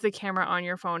 versus the camera on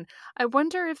your phone. I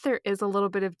wonder if there is a little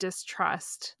bit of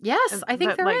distrust, Yes, I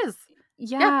think that, there like is.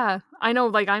 Yeah. yeah, I know,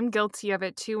 like, I'm guilty of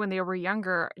it too when they were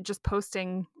younger, just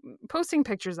posting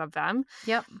pictures of them.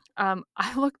 Yep.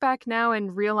 I look back now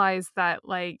and realize that,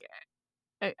 like,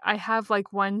 I have,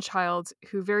 like, one child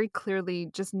who very clearly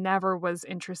just never was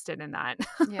interested in that,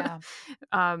 Yeah.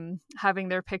 having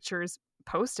their pictures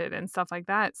posted and stuff like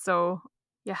that, so,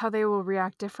 yeah, how they will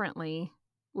react differently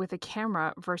with a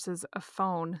camera versus a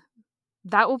phone.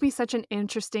 That will be such an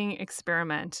interesting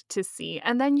experiment to see,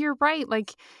 and then you're right,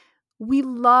 like, we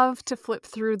love to flip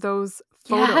through those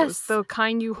photos, Yes. the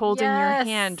kind you hold in your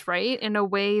hand, Yes. right? In a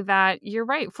way that you're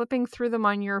right, flipping through them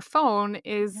on your phone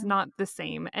is Yeah. not the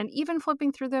same. And even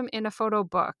flipping through them in a photo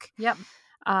book Yep.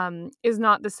 is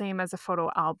not the same as a photo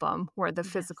album where the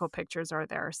Yes. physical pictures are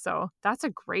there. So that's a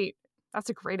great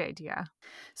idea.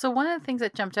 So one of the things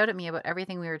that jumped out at me about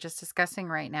everything we were just discussing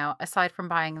right now, aside from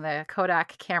buying the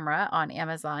Kodak camera on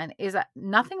Amazon, is that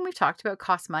nothing we've talked about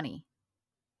costs money.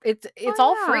 it's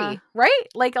all yeah. free, right?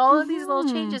 Like all of these little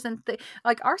Mhm. changes and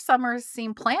like our summers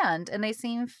seem planned and they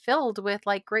seem filled with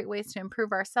like great ways to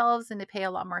improve ourselves and to pay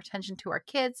a lot more attention to our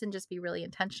kids and just be really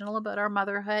intentional about our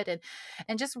motherhood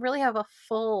and just really have a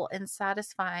full and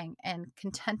satisfying and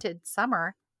contented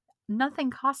summer. Nothing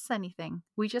costs anything.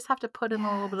 We just have to put in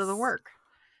a little bit of the Yes. work.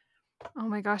 Oh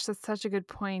my gosh, that's such a good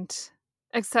point.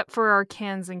 Except for our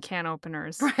cans and can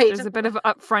openers. Right. There's a bit of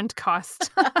upfront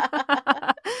cost.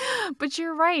 But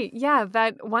you're right. Yeah,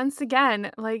 that once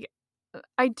again, like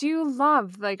I do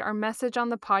love like our message on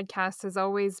the podcast has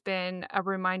always been a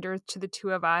reminder to the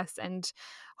two of us and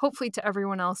hopefully to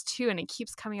everyone else too. And it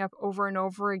keeps coming up over and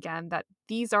over again that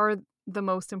these are the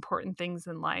most important things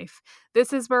in life.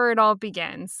 This is where it all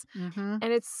begins. Mhm.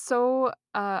 And it's so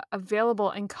available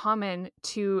and common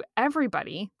to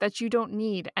everybody that you don't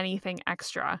need anything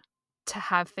extra to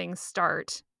have things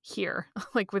start here,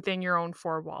 like within your own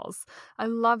four walls. I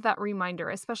love that reminder,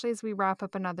 especially as we wrap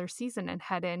up another season and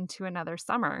head into another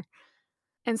summer.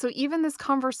 And so even this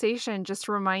conversation just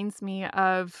reminds me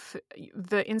of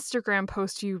the Instagram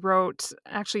post you wrote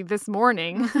actually this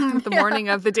morning, the Yeah. morning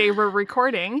of the day we're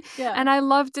recording. Yeah. And I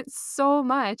loved it so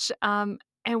much. And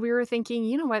we were thinking,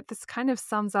 you know what, this kind of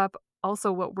sums up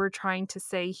also what we're trying to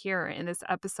say here in this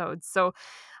episode. So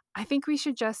I think we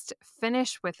should just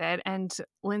finish with it. And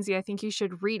Lindsay, I think you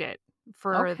should read it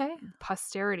for Okay.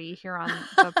 posterity here on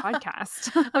the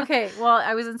podcast. Okay. Well,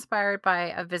 I was inspired by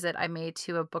a visit I made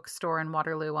to a bookstore in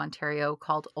Waterloo, Ontario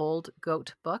called Old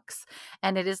Goat Books.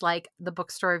 And it is like the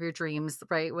bookstore of your dreams,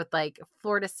 right? With like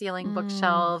floor to ceiling Mm.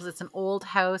 bookshelves. It's an old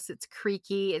house. It's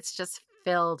creaky. It's just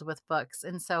filled with books.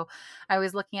 And so I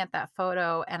was looking at that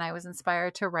photo and I was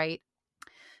inspired to write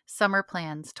Summer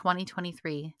Plans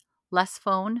 2023. Less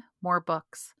phone, more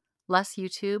books. Less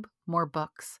YouTube, more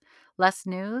books. Less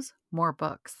news, more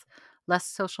books. Less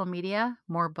social media,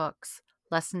 more books.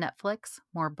 Less Netflix,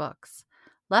 more books.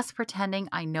 Less pretending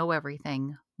I know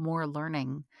everything, more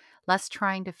learning. Less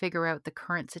trying to figure out the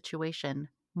current situation,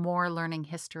 more learning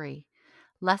history.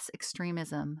 Less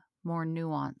extremism, more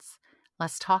nuance.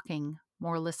 Less talking,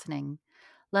 more listening.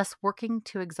 Less working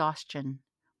to exhaustion,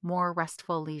 more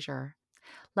restful leisure.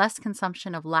 Less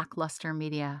consumption of lackluster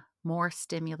media, more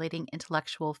stimulating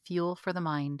intellectual fuel for the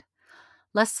mind.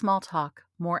 Less small talk,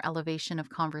 more elevation of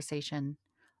conversation.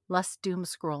 Less doom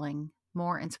scrolling,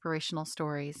 more inspirational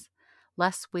stories.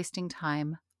 Less wasting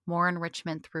time, more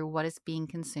enrichment through what is being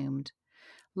consumed.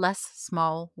 Less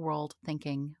small world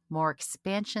thinking, more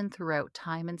expansion throughout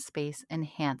time and space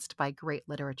enhanced by great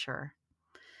literature.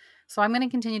 So I'm going to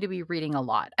continue to be reading a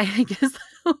lot, I think is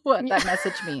what Yeah. that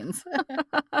message means.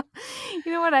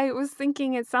 You know what? I was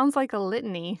thinking it sounds like a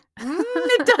litany.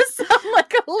 It does sound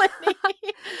like a litany.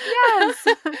 Yes.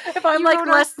 If I'm You like wrote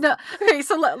our less, no. Okay,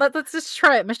 so let's just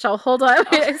try it, Michelle. Hold on.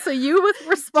 Okay, okay. so you would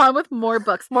respond with more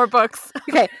books. More books.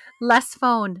 Okay, less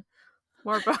phone,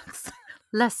 More books.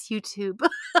 less YouTube.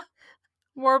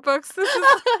 More books. This is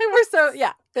We're so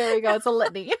yeah. There we go. It's a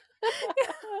litany.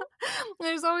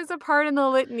 There's always a part in the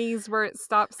litanies where it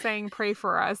stops saying pray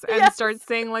for us and Yes. starts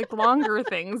saying like longer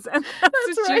things. And that's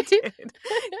That's what right. you did.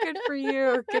 Good for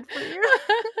you. Good for you.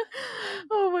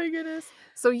 Oh my goodness.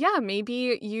 So yeah,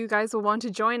 maybe you guys will want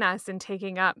to join us in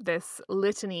taking up this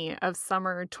litany of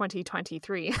summer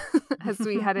 2023 as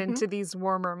we head into these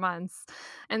warmer months.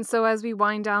 And so as we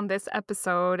wind down this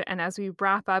episode and as we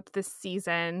wrap up this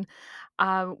season,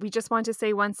 we just want to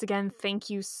say once again, thank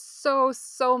you so,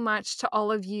 so much to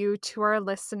all of you, to our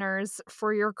listeners,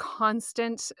 for your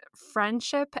constant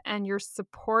friendship and your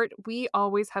support. We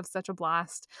always have such a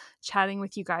blast chatting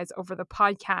with you guys over the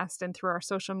podcast and through our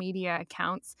social media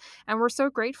accounts. And we're so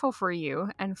grateful for you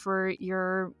and for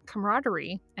your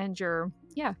camaraderie and your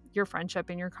friendship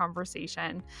and your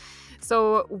conversation.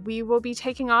 So we will be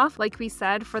taking off, like we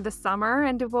said, for the summer,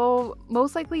 and it will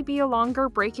most likely be a longer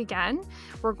break again.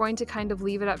 We're going to kind of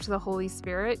leave it up to the Holy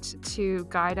Spirit to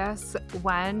guide us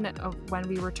when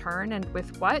we return and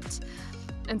with what.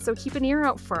 And so keep an ear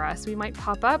out for us. We might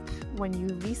pop up when you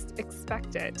least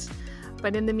expect it.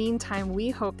 But in the meantime, we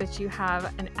hope that you have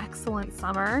an excellent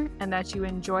summer and that you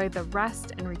enjoy the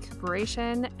rest and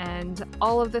recuperation and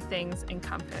all of the things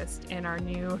encompassed in our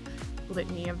new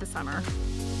litany of the summer.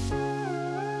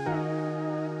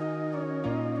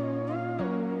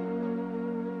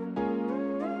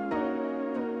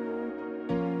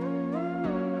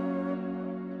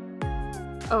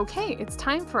 Okay, it's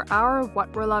time for our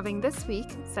What We're Loving This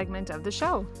Week segment of the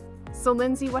show. So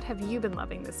Lindsay, what have you been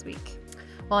loving this week?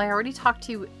 Well, I already talked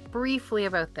to you briefly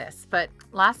about this, but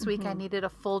last week I Mm-hmm. needed a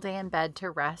full day in bed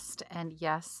to rest. And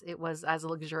yes, it was as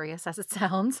luxurious as it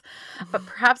sounds. But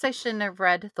perhaps I shouldn't have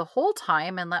read the whole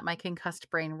time and let my concussed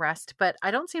brain rest. But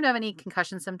I don't seem to have any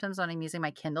concussion symptoms when I'm using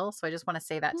my Kindle. So I just want to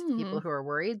say that to the people Hmm. who are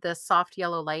worried. The soft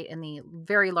yellow light in the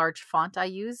very large font I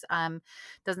use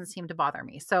doesn't seem to bother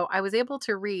me. So I was able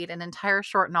to read an entire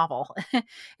short novel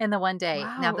in the one day.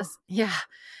 Wow. Yeah.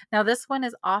 Now, this one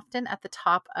is often at the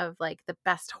top of like the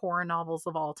best horror novels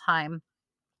of all time.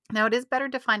 Now, it is better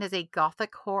defined as a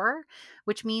gothic horror,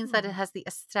 which means that it Hmm. has the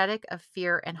aesthetic of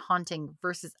fear and haunting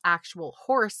versus actual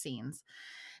horror scenes.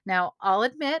 Now, I'll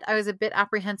admit I was a bit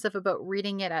apprehensive about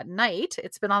reading it at night.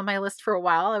 It's been on my list for a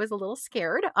while. I was a little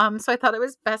scared. So I thought it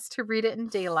was best to read it in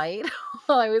daylight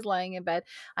while I was lying in bed.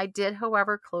 I did,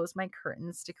 however, close my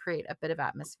curtains to create a bit of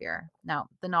atmosphere. Now,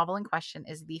 the novel in question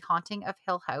is The Haunting of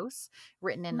Hill House,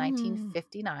 written in Mm.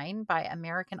 1959 by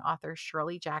American author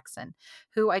Shirley Jackson,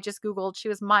 who I just Googled. She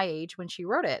was my age when she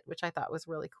wrote it, which I thought was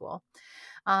really cool.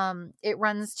 It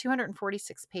runs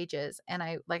 246 pages, and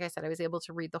like I said, I was able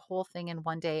to read the whole thing in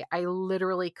one day. I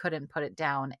literally couldn't put it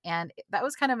down, and that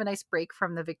was kind of a nice break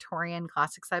from the Victorian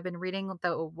classics I've been reading,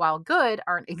 though while good,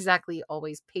 aren't exactly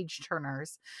always page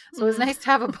turners. So it was Mm. nice to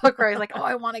have a book where I was like, oh,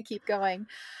 I want to keep going.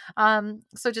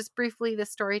 So just briefly, the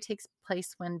story takes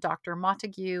place when Dr.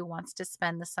 Montague wants to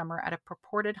spend the summer at a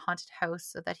purported haunted house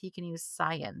so that he can use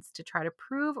science to try to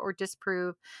prove or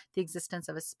disprove the existence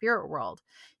of a spirit world.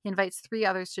 He invites 3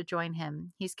 others to join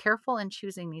him. He's careful in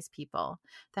choosing these people.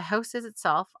 The house is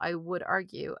itself, I would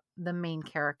argue, the main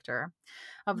character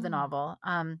of the Mm. novel.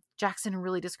 Jackson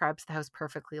really describes the house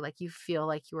perfectly, like you feel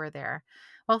like you are there.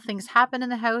 Well, things happen in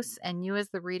the house, and you as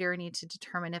the reader need to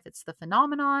determine if it's the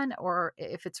phenomenon or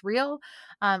if it's real,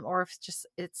 or if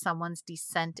it's someone's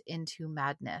descent into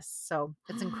madness. So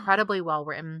it's incredibly well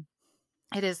written.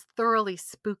 It is thoroughly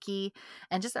spooky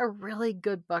and just a really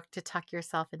good book to tuck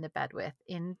yourself into bed with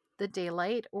in the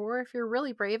daylight or if you're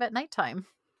really brave at nighttime.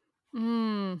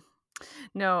 Mm.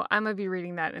 No, I'm gonna be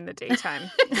reading that in the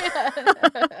daytime. Yeah.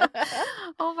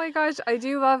 Oh my gosh, I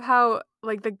do love how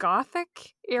like the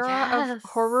gothic era of Yes.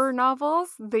 horror novels,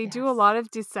 they do a Yes. lot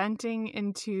of descending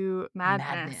into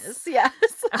Madness. madness. Yes.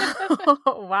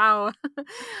 Wow.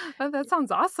 Oh, that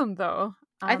sounds awesome though.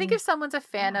 I think if someone's a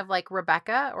fan Yeah. of like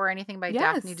Rebecca or anything by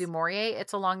Daphne du Yes. Maurier,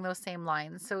 it's along those same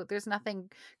lines. So there's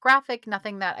nothing graphic,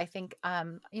 nothing that I think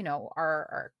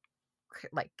our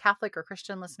like Catholic or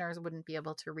Christian listeners wouldn't be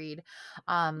able to read.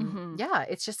 Hmm. Yeah,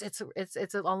 it's just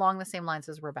it's along the same lines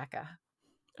as Rebecca.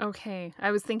 Okay.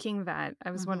 I was thinking that. I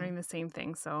was Hmm. wondering the same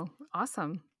thing. So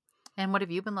awesome. And what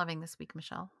have you been loving this week,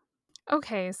 Michelle?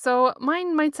 Okay, so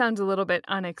mine might sound a little bit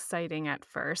unexciting at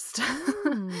first.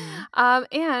 Mm.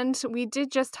 And we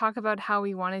did just talk about how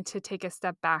we wanted to take a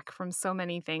step back from so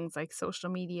many things like social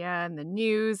media and the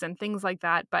news and things like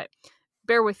that, but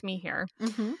bear with me here.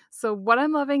 Hmm. So, what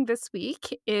I'm loving this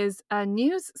week is a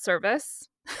news service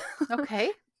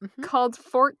Okay. Hmm. called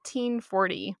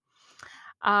 1440.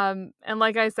 And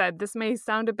like I said, this may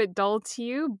sound a bit dull to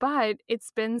you, but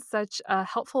it's been such a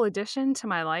helpful addition to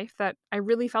my life that I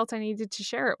really felt I needed to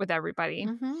share it with everybody.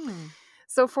 Hmm.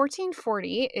 So,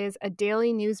 1440 is a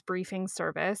daily news briefing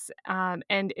service,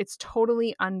 and it's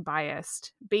totally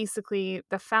unbiased. Basically,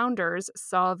 the founders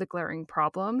saw the glaring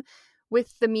problem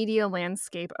with the media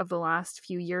landscape of the last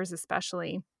few years,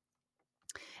 especially,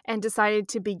 and decided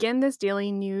to begin this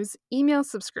daily news email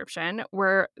subscription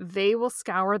where they will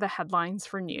scour the headlines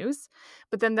for news,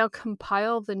 but then they'll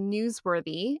compile the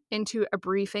newsworthy into a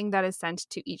briefing that is sent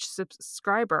to each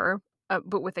subscriber,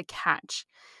 but with a catch.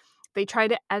 They try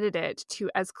to edit it to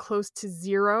as close to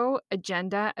zero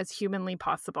agenda as humanly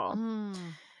possible. Mm.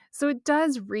 So it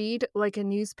does read like a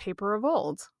newspaper of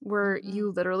old, where Hmm.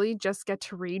 you literally just get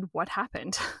to read what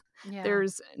happened. Yeah.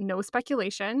 There's no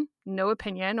speculation, no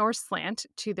opinion or slant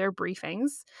to their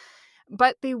briefings,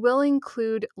 but they will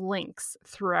include links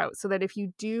throughout so that if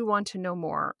you do want to know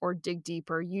more or dig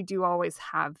deeper, you do always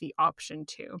have the option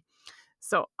to.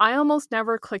 So I almost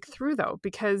never click through though,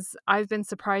 because I've been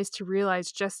surprised to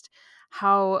realize just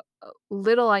how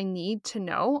little I need to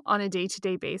know on a day to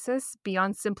day basis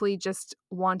beyond simply just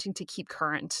wanting to keep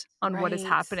current on what is Right.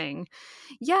 happening.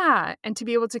 Yeah. And to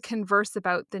be able to converse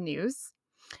about the news.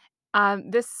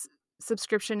 This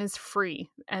subscription is free.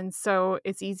 And so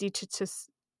it's easy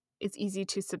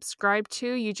to subscribe to.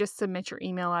 You just submit your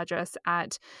email address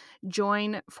at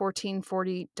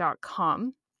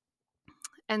join1440.com.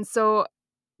 And so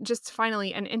just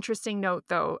finally, an interesting note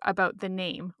though about the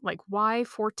name, like why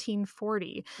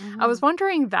 1440? I was Hmm.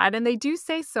 wondering that, and they do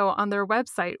say so on their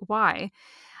website. Why?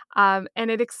 And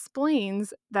it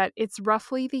explains that it's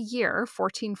roughly the year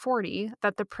 1440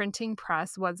 that the printing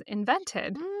press was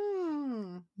invented.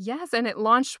 Mm. Yes, and it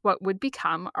launched what would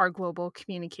become our global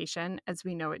communication as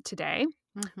we know it today.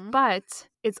 Mm-hmm. But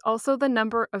it's also the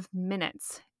number of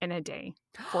minutes in a day,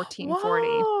 1440.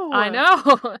 I Whoa!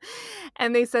 know.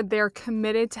 And they said they're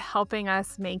committed to helping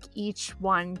us make each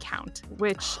one count,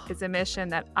 which is a mission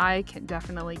that I can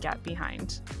definitely get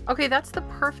behind. Okay, that's the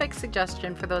perfect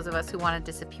suggestion for those of us who want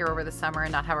to disappear over the summer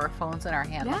and not have our phones in our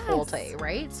hand the whole day,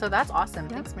 right? So that's awesome.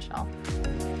 Yep. Thanks, Michelle.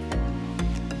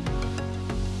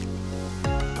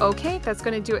 Okay, that's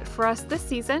going to do it for us this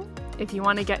season. If you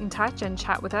want to get in touch and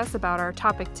chat with us about our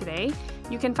topic today,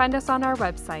 you can find us on our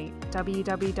website,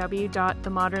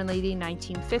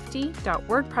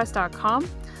 www.themodernlady1950.wordpress.com,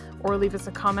 or leave us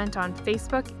a comment on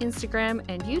Facebook, Instagram,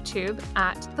 and YouTube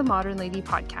at The Modern Lady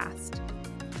Podcast.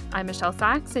 I'm Michelle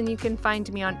Sachs, and you can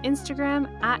find me on Instagram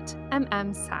at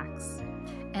MMSachs.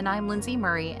 And I'm Lindsay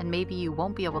Murray, and maybe you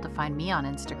won't be able to find me on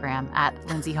Instagram at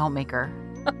Lindsay Homemaker.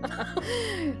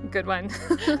 Good one.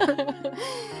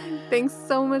 Thanks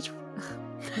so much.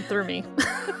 Through me.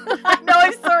 No,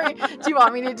 I'm sorry. Do you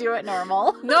want me to do it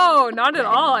normal? No, not at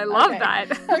all. I love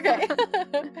that. Okay.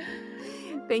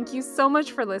 Thank you so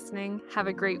much for listening. Have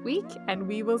a great week, and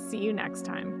we will see you next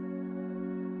time.